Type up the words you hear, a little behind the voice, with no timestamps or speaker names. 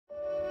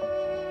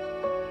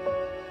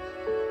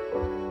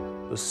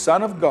the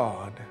Son of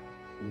God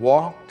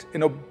walked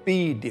in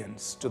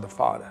obedience to the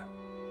Father.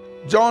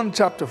 John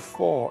chapter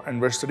 4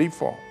 and verse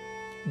 34.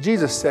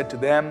 Jesus said to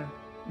them,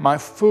 "My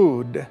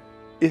food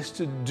is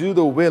to do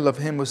the will of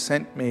him who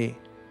sent me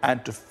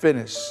and to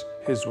finish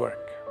his work."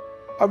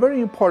 A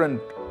very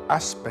important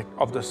aspect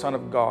of the Son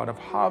of God, of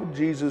how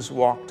Jesus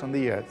walked on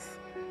the earth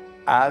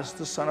as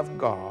the Son of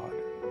God,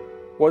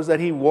 was that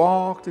he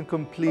walked in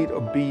complete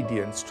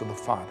obedience to the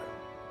Father.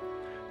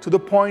 To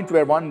the point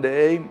where one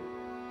day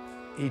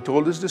he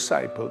told his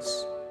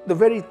disciples, "The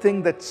very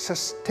thing that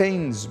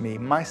sustains me,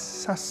 my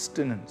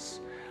sustenance,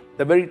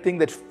 the very thing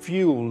that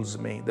fuels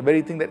me, the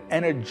very thing that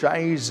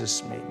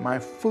energizes me, my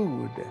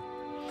food,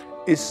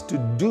 is to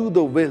do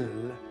the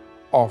will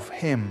of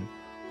him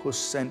who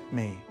sent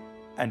me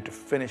and to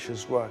finish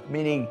his work."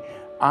 Meaning,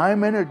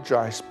 I'm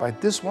energized by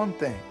this one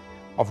thing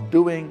of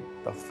doing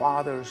the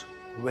Father's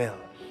will,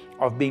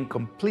 of being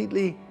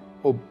completely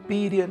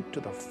obedient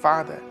to the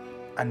Father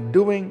and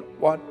doing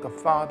what the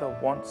Father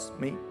wants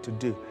me to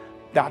do.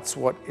 That's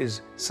what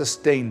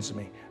sustains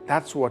me.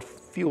 That's what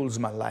fuels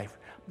my life.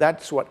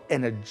 That's what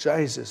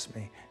energizes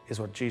me,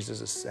 is what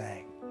Jesus is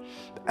saying.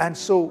 And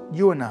so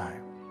you and I,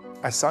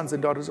 as sons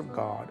and daughters of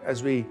God,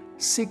 as we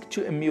seek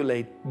to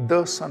emulate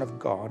the Son of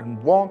God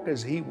and walk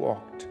as he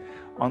walked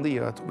on the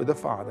earth with the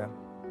Father,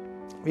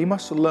 we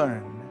must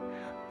learn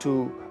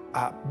to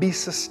be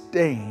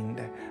sustained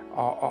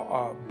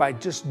by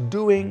just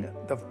doing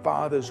the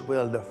Father's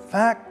will. The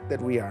fact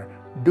that we are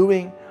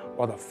doing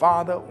what the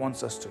Father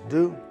wants us to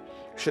do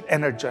should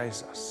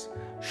energize us,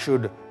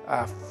 should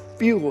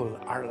fuel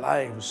our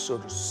lives, so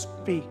to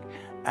speak.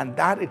 And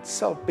that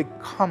itself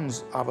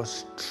becomes our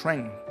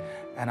strength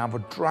and our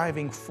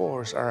driving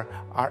force, our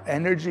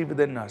energy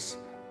within us,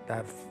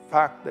 the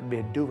fact that we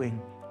are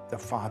doing the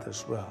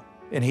Father's will.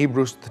 In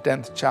Hebrews, the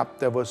 10th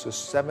chapter, verses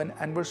 7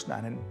 and verse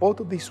 9, in both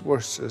of these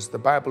verses, the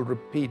Bible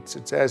repeats,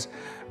 it says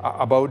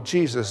about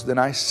Jesus, "Then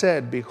I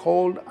said,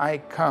 behold, I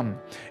come.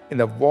 In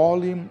the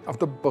volume of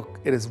the book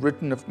it is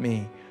written of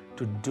me,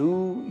 to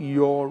do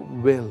your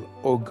will,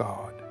 O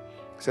God."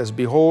 It says,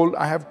 "Behold,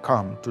 I have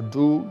come to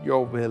do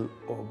your will,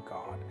 O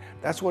God."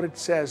 That's what it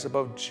says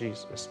about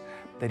Jesus,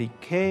 that he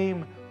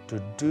came to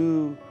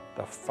do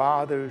the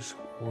Father's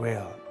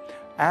will.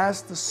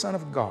 As the Son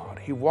of God,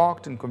 he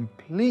walked in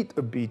complete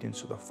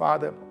obedience to the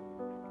Father,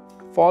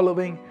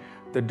 following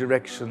the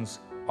directions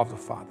of the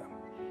Father.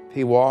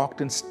 He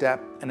walked in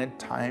step and in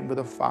time with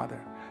the Father.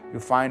 You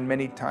find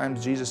many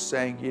times Jesus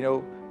saying,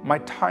 "My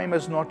time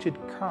has not yet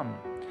come."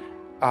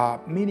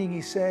 Meaning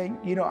he's saying,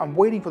 I'm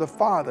waiting for the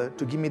Father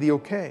to give me the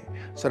okay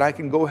so that I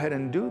can go ahead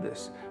and do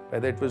this.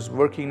 Whether it was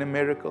working a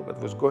miracle, whether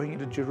it was going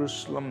into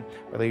Jerusalem,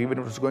 whether even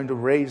it was going to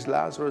raise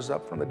Lazarus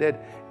up from the dead,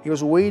 he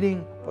was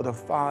waiting for the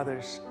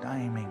Father's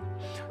timing.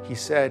 He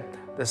said,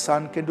 the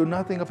Son can do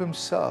nothing of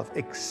himself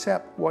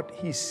except what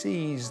he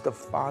sees the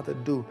Father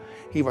do.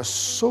 He was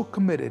so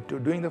committed to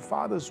doing the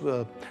Father's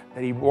will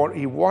that he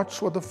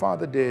watched what the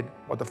Father did,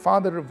 what the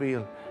Father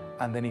revealed,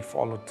 and then he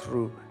followed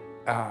through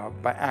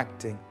by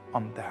acting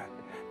on that.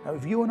 Now,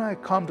 if you and I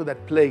come to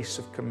that place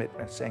of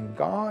commitment, saying,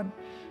 "God,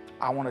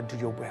 I want to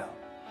do your will,"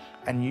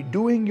 and you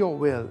doing your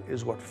will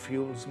is what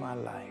fuels my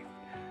life,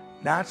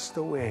 that's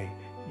the way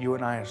you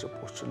and I are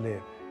supposed to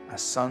live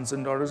as sons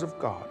and daughters of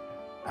God,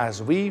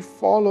 as we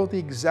follow the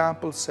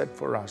example set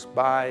for us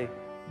by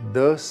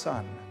the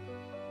Son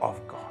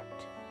of God.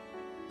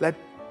 Let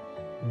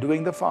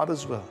doing the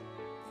Father's will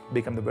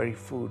become the very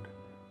food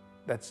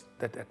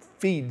that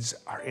feeds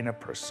our inner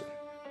person,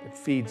 that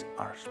feeds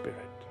our spirit.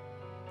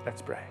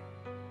 Let's pray.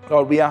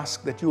 Lord, we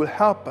ask that you will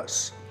help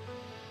us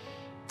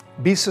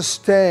be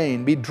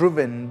sustained, be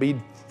driven, be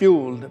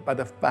fueled by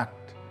the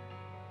fact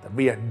that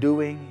we are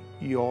doing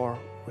your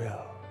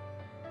will.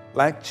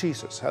 Like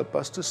Jesus, help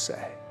us to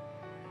say,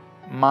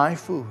 "My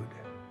food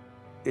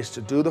is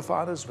to do the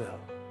Father's will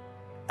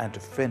and to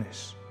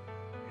finish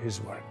his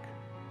work."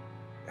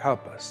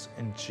 Help us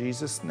in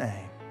Jesus'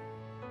 name.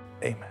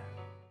 Amen.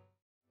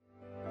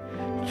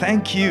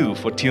 Thank you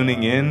for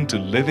tuning in to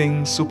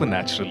Living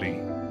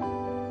Supernaturally.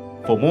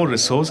 For more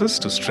resources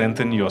to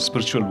strengthen your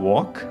spiritual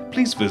walk,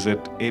 please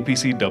visit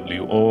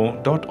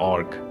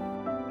apcwo.org.